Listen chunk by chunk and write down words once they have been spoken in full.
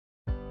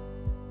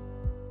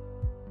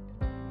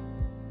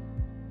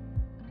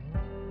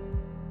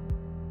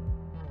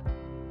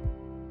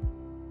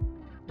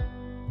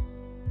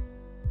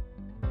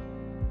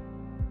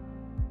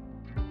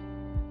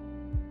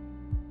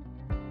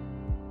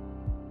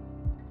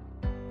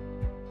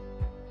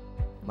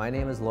My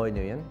name is Lloyd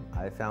Nguyen.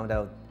 I found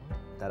out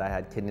that I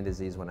had kidney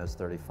disease when I was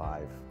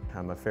 35.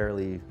 I'm a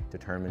fairly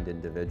determined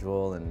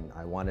individual and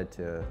I wanted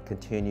to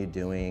continue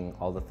doing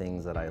all the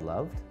things that I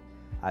loved.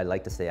 I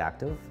like to stay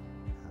active.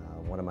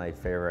 One of my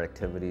favorite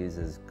activities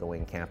is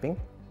going camping.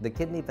 The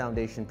Kidney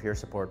Foundation Peer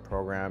Support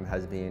Program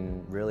has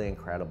been really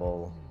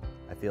incredible.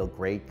 I feel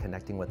great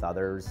connecting with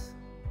others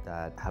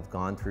that have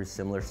gone through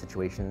similar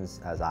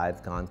situations as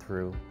I've gone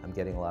through. I'm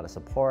getting a lot of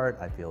support.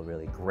 I feel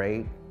really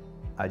great.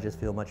 I just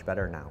feel much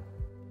better now.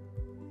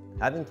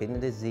 Having kidney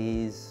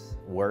disease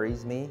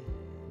worries me,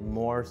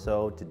 more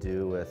so to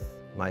do with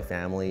my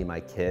family,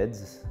 my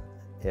kids.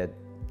 It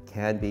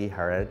can be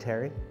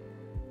hereditary,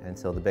 and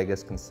so the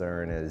biggest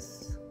concern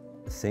is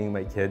seeing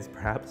my kids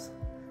perhaps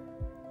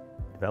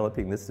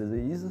developing this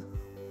disease.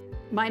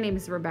 My name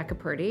is Rebecca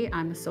Purdy.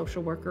 I'm a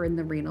social worker in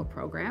the renal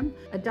program.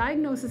 A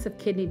diagnosis of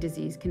kidney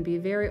disease can be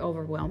very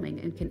overwhelming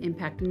and can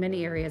impact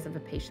many areas of a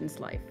patient's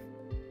life.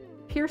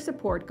 Peer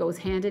support goes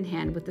hand in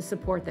hand with the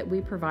support that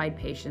we provide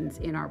patients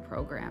in our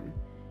program.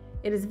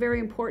 It is very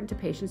important to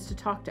patients to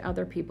talk to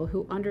other people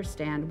who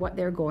understand what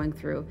they're going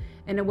through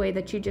in a way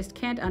that you just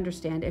can't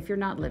understand if you're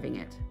not living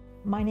it.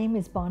 My name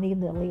is Bonnie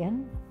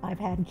Lillian. I've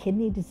had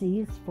kidney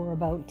disease for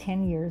about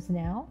 10 years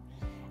now.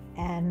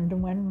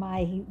 And when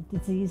my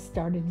disease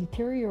started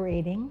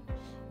deteriorating,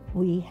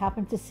 we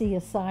happened to see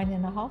a sign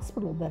in a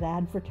hospital that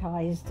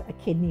advertised a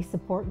kidney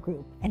support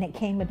group. And it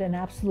came at an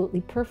absolutely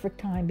perfect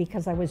time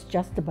because I was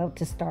just about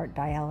to start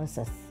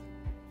dialysis.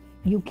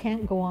 You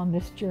can't go on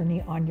this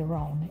journey on your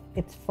own.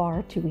 It's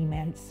far too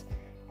immense.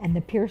 And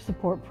the peer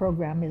support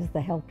program is the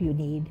help you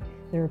need.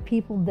 There are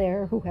people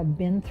there who have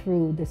been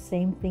through the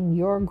same thing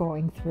you're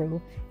going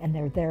through, and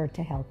they're there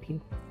to help you.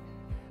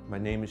 My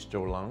name is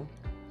Joe Long.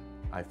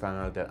 I found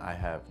out that I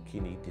have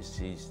kidney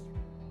disease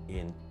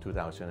in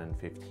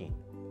 2015.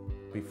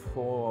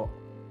 Before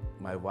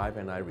my wife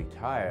and I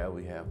retire,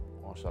 we have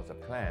all sorts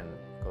of plans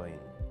going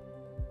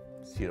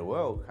see the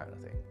world kind of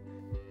thing.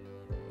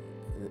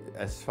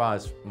 As far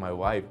as my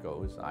wife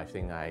goes, I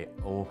think I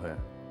owe her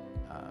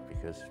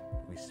because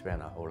we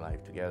spent our whole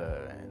life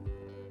together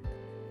and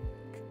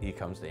here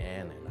comes the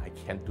end and I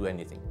can't do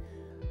anything.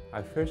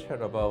 I first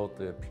heard about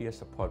the peer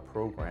support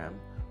program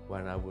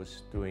when I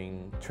was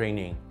doing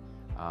training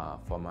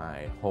for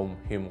my home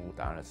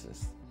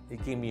hemodialysis.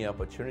 It gave me an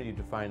opportunity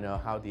to find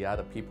out how the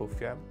other people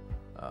feel.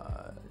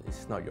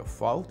 It's not your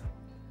fault,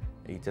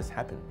 it just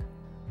happened.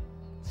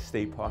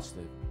 Stay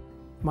positive.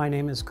 My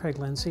name is Craig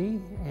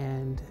Lindsay,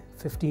 and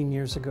 15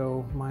 years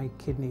ago my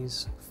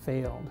kidneys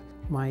failed.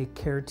 My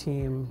care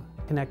team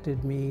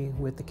connected me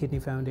with the Kidney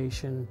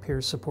Foundation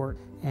Peer Support,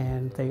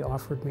 and they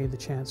offered me the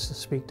chance to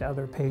speak to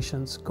other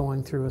patients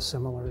going through a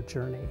similar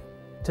journey.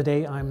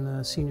 Today I'm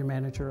the Senior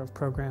Manager of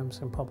Programs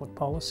and Public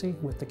Policy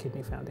with the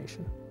Kidney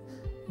Foundation.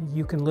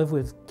 You can live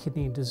with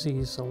kidney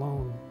disease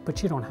alone,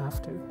 but you don't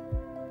have to.